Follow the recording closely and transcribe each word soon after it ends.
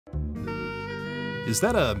Is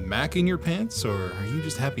that a Mac in your pants, or are you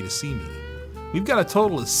just happy to see me? We've got a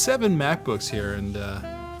total of 7 MacBooks here, and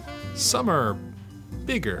some are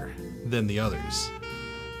bigger than the others.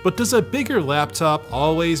 But does a bigger laptop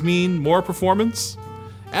always mean more performance?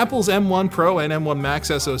 Apple's M1 Pro and M1 Max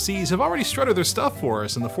SoCs have already strutted their stuff for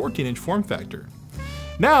us in the 14-inch form factor.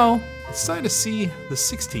 Now, it's time to see the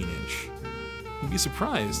 16-inch. You'd be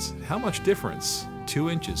surprised how much difference 2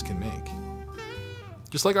 inches can make.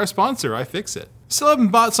 Just like our sponsor, iFixit. Still haven't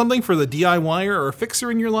bought something for the DIYer or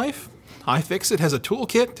fixer in your life? iFixit has a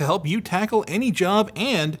toolkit to help you tackle any job,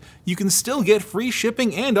 and you can still get free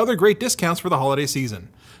shipping and other great discounts for the holiday season.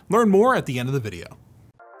 Learn more at the end of the video.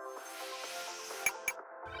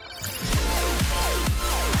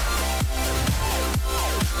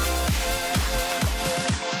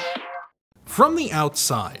 From the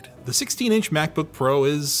outside, the 16-inch MacBook Pro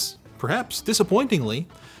is, perhaps disappointingly,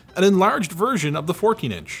 an enlarged version of the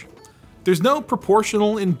 14-inch. There's no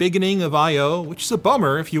proportional embiggening of I/O, which is a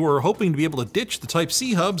bummer if you were hoping to be able to ditch the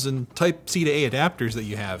Type-C hubs and Type-C to A adapters that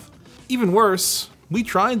you have. Even worse, we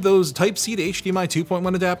tried those Type-C to HDMI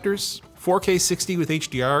 2.1 adapters. 4K 60 with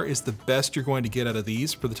HDR is the best you're going to get out of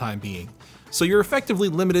these for the time being. So you're effectively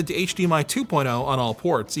limited to HDMI 2.0 on all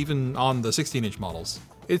ports, even on the 16-inch models.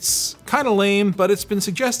 It's kinda lame, but it's been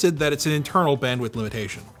suggested that it's an internal bandwidth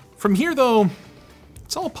limitation. From here though,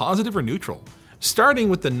 it's all positive or neutral. Starting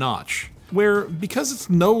with the notch, where because it's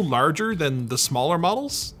no larger than the smaller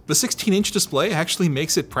models, the 16-inch display actually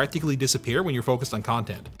makes it practically disappear when you're focused on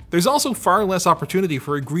content. There's also far less opportunity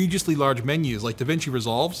for egregiously large menus like DaVinci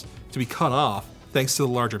Resolves to be cut off thanks to the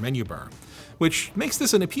larger menu bar, which makes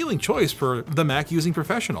this an appealing choice for the Mac-using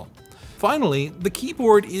professional. Finally, the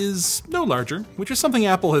keyboard is no larger, which is something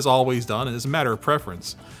Apple has always done and is a matter of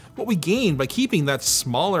preference. What we gain by keeping that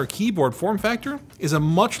smaller keyboard form factor is a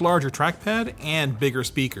much larger trackpad and bigger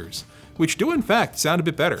speakers, which do in fact sound a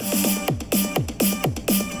bit better.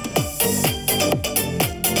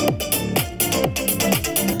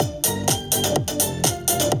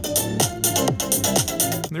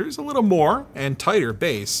 There's a little more and tighter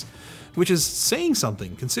bass, which is saying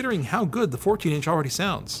something considering how good the 14-inch already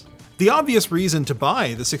sounds. The obvious reason to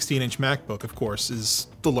buy the 16-inch MacBook, of course, is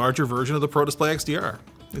the larger version of the Pro Display XDR.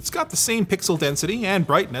 It's got the same pixel density and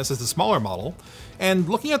brightness as the smaller model, and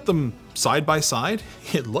looking at them side by side,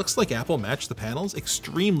 it looks like Apple matched the panels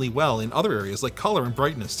extremely well in other areas like color and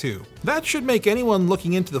brightness too. That should make anyone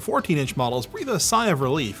looking into the 14-inch models breathe a sigh of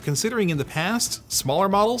relief, considering in the past, smaller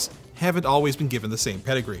models haven't always been given the same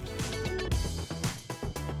pedigree.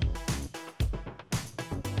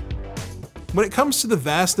 When it comes to the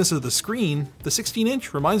vastness of the screen, the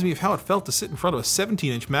 16-inch reminds me of how it felt to sit in front of a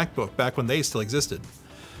 17-inch MacBook back when they still existed.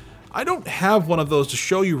 I don't have one of those to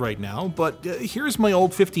show you right now, but here's my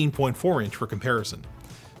old 15.4-inch for comparison.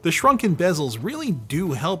 The shrunken bezels really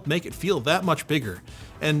do help make it feel that much bigger,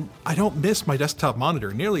 and I don't miss my desktop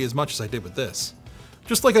monitor nearly as much as I did with this.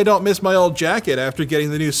 Just like I don't miss my old jacket after getting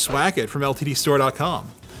the new Swacket from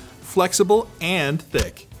LTDstore.com. Flexible and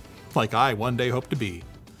thick, like I one day hope to be.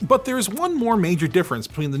 But there's one more major difference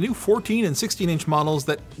between the new 14 and 16-inch models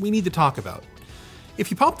that we need to talk about. If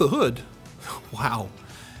you pop the hood, wow,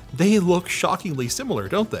 they look shockingly similar,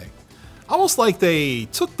 don't they? Almost like they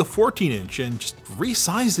took the 14-inch and just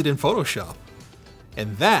resized it in Photoshop.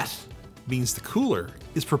 And that means the cooler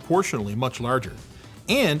is proportionally much larger.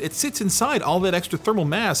 And it sits inside all that extra thermal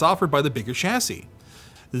mass offered by the bigger chassis.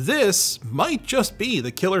 This might just be the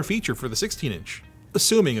killer feature for the 16-inch.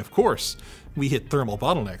 Assuming, of course, we hit thermal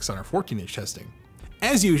bottlenecks on our 14-inch testing.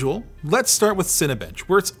 As usual, let's start with Cinebench,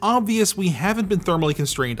 where it's obvious we haven't been thermally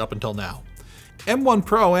constrained up until now. M1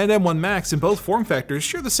 Pro and M1 Max in both form factors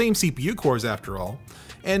share the same CPU cores after all,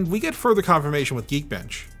 and we get further confirmation with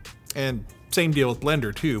Geekbench. And same deal with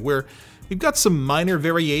Blender too, where we've got some minor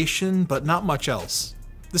variation, but not much else.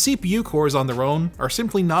 The CPU cores on their own are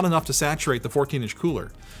simply not enough to saturate the 14-inch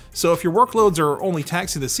cooler, so if your workloads are only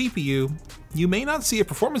taxing the CPU, you may not see a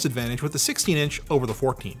performance advantage with the 16-inch over the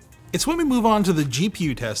 14. It's when we move on to the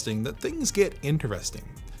GPU testing that things get interesting.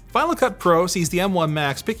 Final Cut Pro sees the M1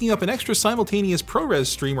 Max picking up an extra simultaneous ProRes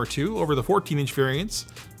stream or two over the 14-inch variants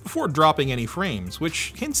before dropping any frames,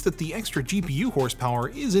 which hints that the extra GPU horsepower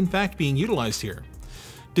is in fact being utilized here.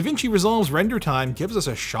 DaVinci Resolve's render time gives us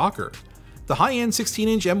a shocker. The high-end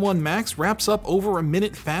 16-inch M1 Max wraps up over a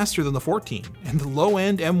minute faster than the 14, and the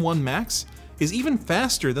low-end M1 Max is even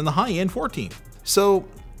faster than the high-end 14. So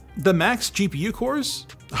the Max GPU cores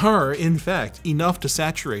are, in fact, enough to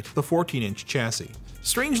saturate the 14-inch chassis.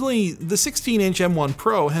 Strangely, the 16-inch M1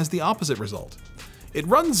 Pro has the opposite result. It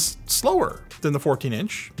runs slower than the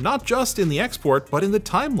 14-inch, not just in the export, but in the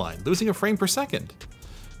timeline, losing a frame per second.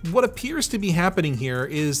 What appears to be happening here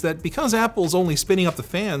is that because Apple's only spinning up the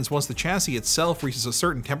fans once the chassis itself reaches a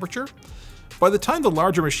certain temperature, by the time the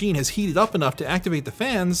larger machine has heated up enough to activate the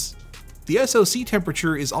fans, the SoC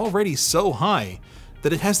temperature is already so high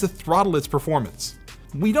that it has to throttle its performance.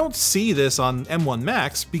 We don't see this on M1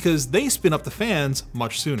 Macs because they spin up the fans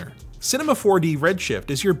much sooner. Cinema 4D Redshift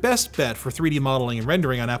is your best bet for 3D modeling and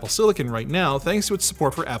rendering on Apple Silicon right now thanks to its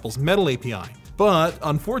support for Apple's Metal API. But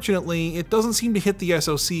unfortunately, it doesn't seem to hit the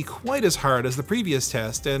SoC quite as hard as the previous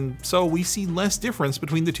test, and so we see less difference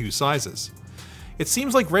between the two sizes. It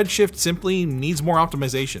seems like Redshift simply needs more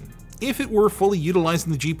optimization. If it were fully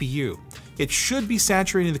utilizing the GPU, it should be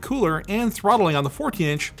saturating the cooler and throttling on the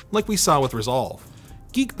 14-inch like we saw with Resolve.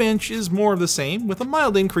 Geekbench is more of the same, with a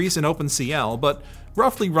mild increase in OpenCL, but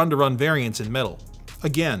roughly run-to-run variance in Metal.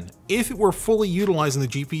 Again, if it were fully utilizing the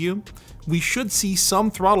GPU, we should see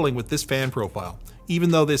some throttling with this fan profile,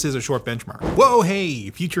 even though this is a short benchmark. Whoa, hey,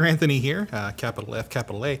 Future Anthony here, capital F,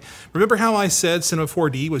 capital A. Remember how I said Cinema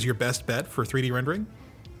 4D was your best bet for 3D rendering?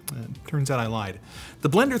 Turns out I lied. The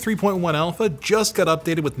Blender 3.1 Alpha just got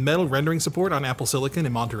updated with Metal rendering support on Apple Silicon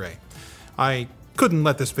in Monterey. I couldn't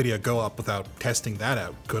let this video go up without testing that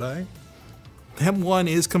out, could I? M1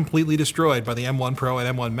 is completely destroyed by the M1 Pro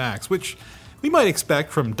and M1 Max, which we might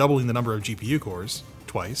expect from doubling the number of GPU cores,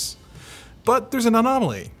 twice. But there's an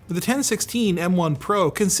anomaly. The 1016 M1 Pro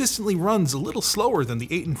consistently runs a little slower than the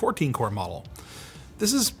 8 and 14 core model.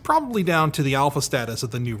 This is probably down to the alpha status of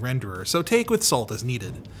the new renderer, so take with salt as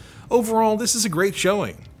needed. Overall, this is a great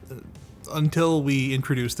showing, until we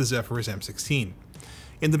introduce the Zephyrus M16.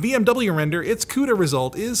 In the BMW render, its CUDA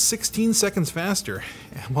result is 16 seconds faster,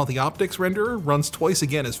 while the optics renderer runs twice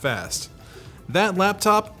again as fast. That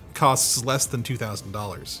laptop costs less than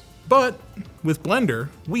 $2,000. But with Blender,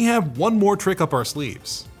 we have one more trick up our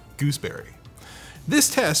sleeves: Gooseberry. This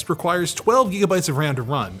test requires 12 GB of RAM to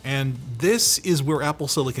run, and this is where Apple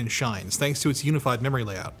Silicon shines thanks to its unified memory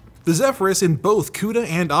layout. The Zephyrus in both CUDA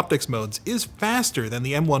and optics modes is faster than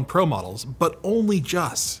the M1 Pro models, but only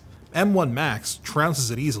just. M1 Max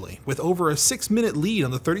trounces it easily, with over a 6-minute lead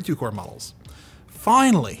on the 32-core models.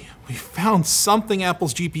 Finally, we found something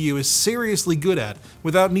Apple's GPU is seriously good at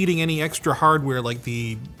without needing any extra hardware like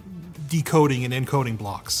the decoding and encoding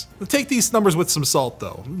blocks. Take these numbers with some salt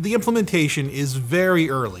though. The implementation is very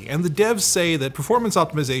early, and the devs say that performance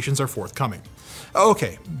optimizations are forthcoming.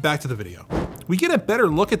 Okay, back to the video. We get a better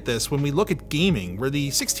look at this when we look at gaming, where the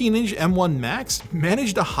 16-inch M1 Max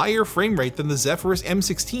managed a higher frame rate than the Zephyrus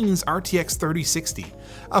M16's RTX 3060,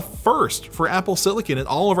 a first for Apple Silicon in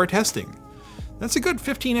all of our testing. That's a good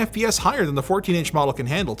 15 FPS higher than the 14-inch model can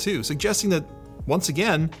handle too, suggesting that, once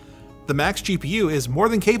again, the Max GPU is more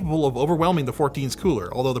than capable of overwhelming the 14's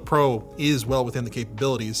cooler, although the Pro is well within the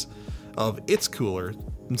capabilities of its cooler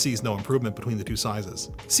and sees no improvement between the two sizes.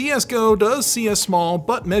 CSGO does see a small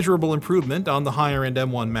but measurable improvement on the higher-end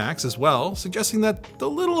M1 Max as well, suggesting that the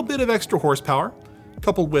little bit of extra horsepower,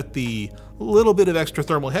 coupled with the little bit of extra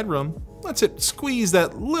thermal headroom, lets it squeeze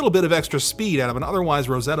that little bit of extra speed out of an otherwise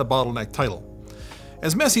Rosetta bottleneck title.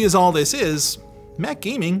 As messy as all this is, Mac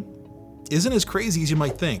gaming isn't as crazy as you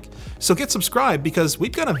might think. So get subscribed because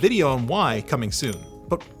we've got a video on why coming soon.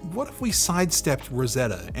 But what if we sidestepped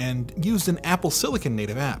Rosetta and used an Apple Silicon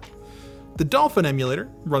native app? The Dolphin emulator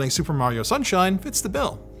running Super Mario Sunshine fits the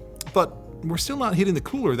bill, but we're still not hitting the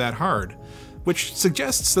cooler that hard, which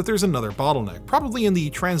suggests that there's another bottleneck, probably in the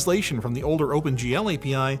translation from the older OpenGL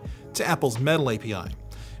API to Apple's Metal API.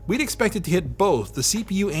 We'd expect it to hit both the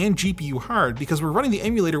CPU and GPU hard because we're running the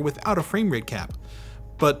emulator without a frame rate cap,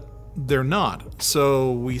 but they're not,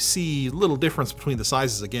 so we see little difference between the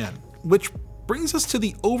sizes again. Which brings us to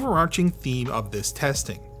the overarching theme of this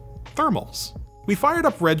testing: thermals. We fired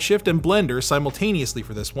up Redshift and Blender simultaneously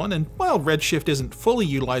for this one, and while Redshift isn't fully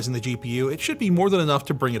utilizing the GPU, it should be more than enough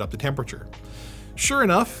to bring it up to temperature. Sure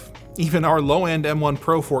enough, even our low-end M1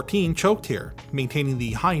 Pro 14 choked here, maintaining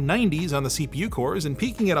the high 90s on the CPU cores and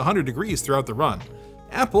peaking at 100 degrees throughout the run.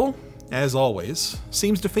 Apple, as always,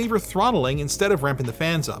 seems to favor throttling instead of ramping the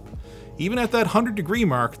fans up. Even at that 100-degree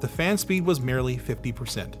mark, the fan speed was merely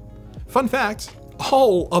 50%. Fun fact,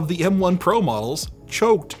 all of the M1 Pro models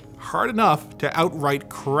choked hard enough to outright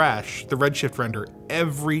crash the Redshift render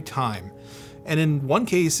every time, and in one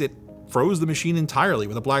case it froze the machine entirely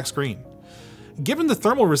with a black screen. Given the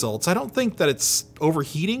thermal results, I don't think that it's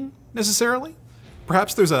overheating necessarily.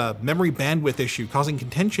 Perhaps there's a memory bandwidth issue causing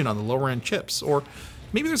contention on the lower end chips, or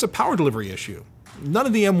maybe there's a power delivery issue. None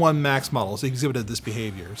of the M1 Max models exhibited this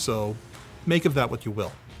behavior, so make of that what you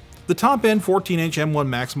will. The top-end 14-inch M1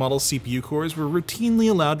 Max model's CPU cores were routinely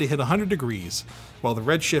allowed to hit 100 degrees, while the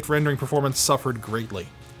Redshift rendering performance suffered greatly.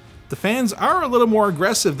 The fans are a little more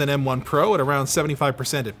aggressive than M1 Pro at around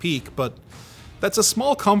 75% at peak, but that's a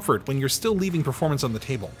small comfort when you're still leaving performance on the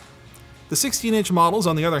table. The 16-inch models,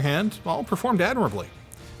 on the other hand, all performed admirably.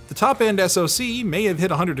 The top-end SoC may have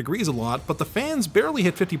hit 100 degrees a lot, but the fans barely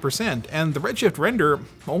hit 50%, and the redshift render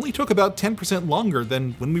only took about 10% longer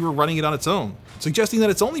than when we were running it on its own, suggesting that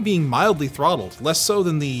it's only being mildly throttled, less so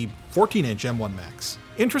than the 14-inch M1 Macs.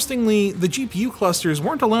 Interestingly, the GPU clusters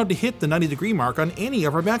weren't allowed to hit the 90-degree mark on any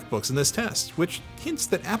of our MacBooks in this test, which hints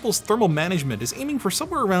that Apple's thermal management is aiming for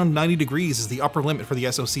somewhere around 90 degrees as the upper limit for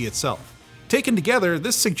the SoC itself. Taken together,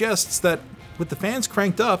 this suggests that, with the fans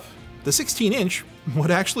cranked up, the 16-inch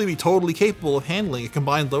would actually be totally capable of handling a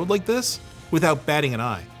combined load like this without batting an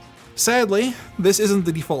eye. Sadly, this isn't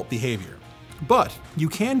the default behavior, but you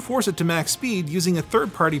can force it to max speed using a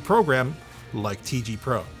third-party program like TG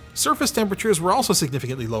Pro. Surface temperatures were also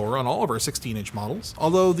significantly lower on all of our 16-inch models,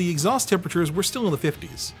 although the exhaust temperatures were still in the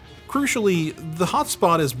 50s. Crucially, the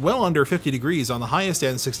hotspot is well under 50 degrees on the highest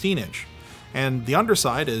end 16-inch, and the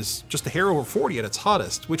underside is just a hair over 40 at its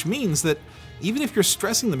hottest, which means that even if you're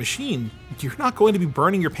stressing the machine, you're not going to be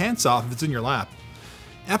burning your pants off if it's in your lap.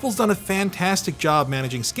 Apple's done a fantastic job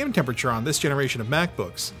managing skin temperature on this generation of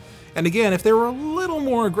MacBooks, and again, if they were a little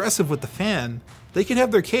more aggressive with the fan, they could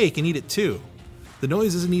have their cake and eat it too. The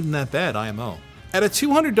noise isn't even that bad, IMO. At a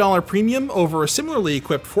 $200 premium over a similarly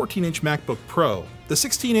equipped 14-inch MacBook Pro, the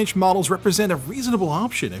 16-inch models represent a reasonable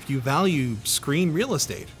option if you value screen real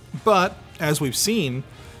estate. But, as we've seen,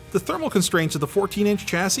 the thermal constraints of the 14-inch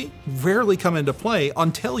chassis rarely come into play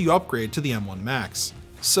until you upgrade to the M1 Max.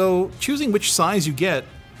 So, choosing which size you get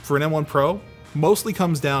for an M1 Pro mostly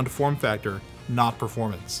comes down to form factor, not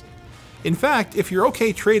performance. In fact, if you're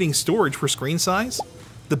okay trading storage for screen size,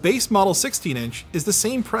 the base model 16-inch is the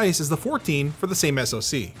same price as the 14 for the same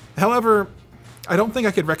SoC. However, I don't think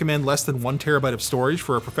I could recommend less than 1 TB of storage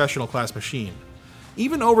for a professional class machine.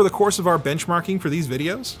 Even over the course of our benchmarking for these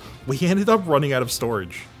videos, we ended up running out of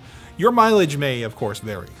storage. Your mileage may, of course,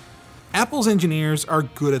 vary. Apple's engineers are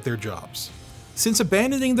good at their jobs. Since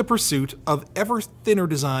abandoning the pursuit of ever thinner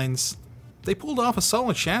designs, they pulled off a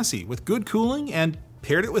solid chassis with good cooling and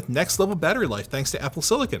paired it with next-level battery life thanks to Apple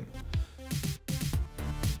Silicon.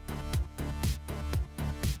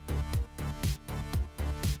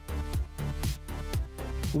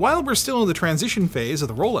 While we're still in the transition phase of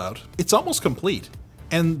the rollout, it's almost complete,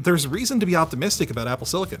 and there's reason to be optimistic about Apple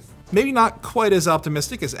Silicon. Maybe not quite as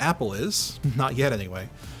optimistic as Apple is, not yet anyway,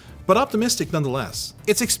 but optimistic nonetheless.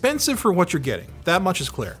 It's expensive for what you're getting, that much is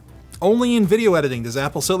clear. Only in video editing does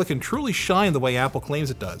Apple Silicon truly shine the way Apple claims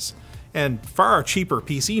it does, and far cheaper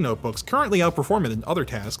PC notebooks currently outperform it in other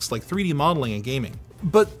tasks like 3D modeling and gaming.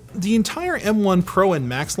 But the entire M1 Pro and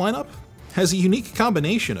Max lineup has a unique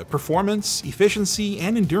combination of performance, efficiency,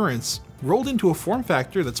 and endurance rolled into a form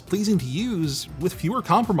factor that's pleasing to use with fewer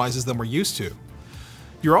compromises than we're used to.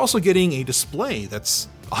 You're also getting a display that's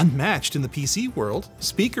unmatched in the PC world,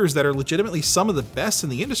 speakers that are legitimately some of the best in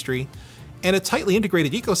the industry, and a tightly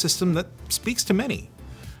integrated ecosystem that speaks to many.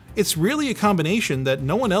 It's really a combination that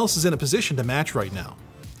no one else is in a position to match right now.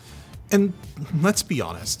 And let's be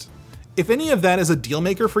honest, if any of that is a deal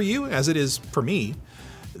maker for you, as it is for me,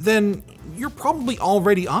 then you're probably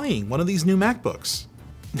already eyeing one of these new MacBooks.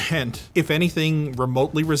 And if anything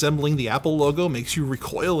remotely resembling the Apple logo makes you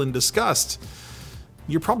recoil in disgust,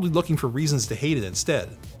 you're probably looking for reasons to hate it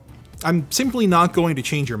instead. I'm simply not going to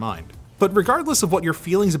change your mind. But regardless of what your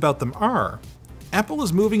feelings about them are, Apple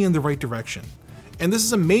is moving in the right direction. And this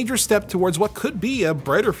is a major step towards what could be a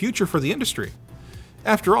brighter future for the industry.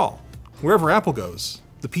 After all, wherever Apple goes,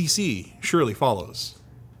 the PC surely follows.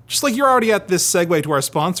 Just like you're already at this segue to our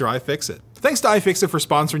sponsor, iFixit. Thanks to iFixit for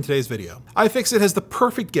sponsoring today's video. iFixit has the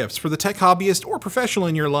perfect gifts for the tech hobbyist or professional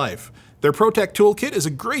in your life. Their ProTech Toolkit is a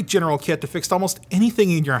great general kit to fix almost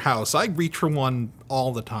anything in your house. I reach for one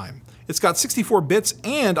all the time. It's got 64 bits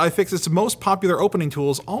and iFixit's most popular opening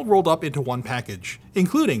tools all rolled up into one package,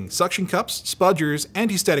 including suction cups, spudgers,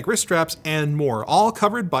 anti-static wrist straps, and more, all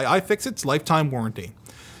covered by iFixit's lifetime warranty.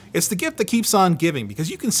 It's the gift that keeps on giving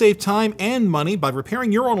because you can save time and money by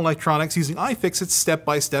repairing your own electronics using iFixit's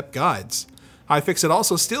step-by-step guides. iFixit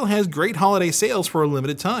also still has great holiday sales for a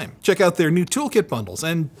limited time. Check out their new toolkit bundles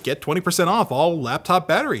and get 20% off all laptop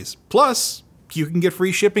batteries. Plus, you can get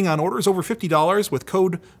free shipping on orders over $50 with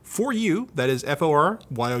code FORYOU, that is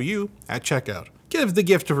FORYOU, at checkout. Give the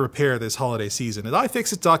gift of repair this holiday season at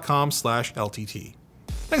ifixit.com/LTT.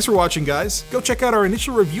 Thanks for watching, guys. Go check out our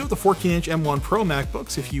initial review of the 14-inch M1 Pro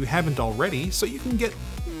MacBooks if you haven't already, so you can get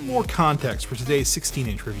more context for today's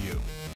 16-inch review.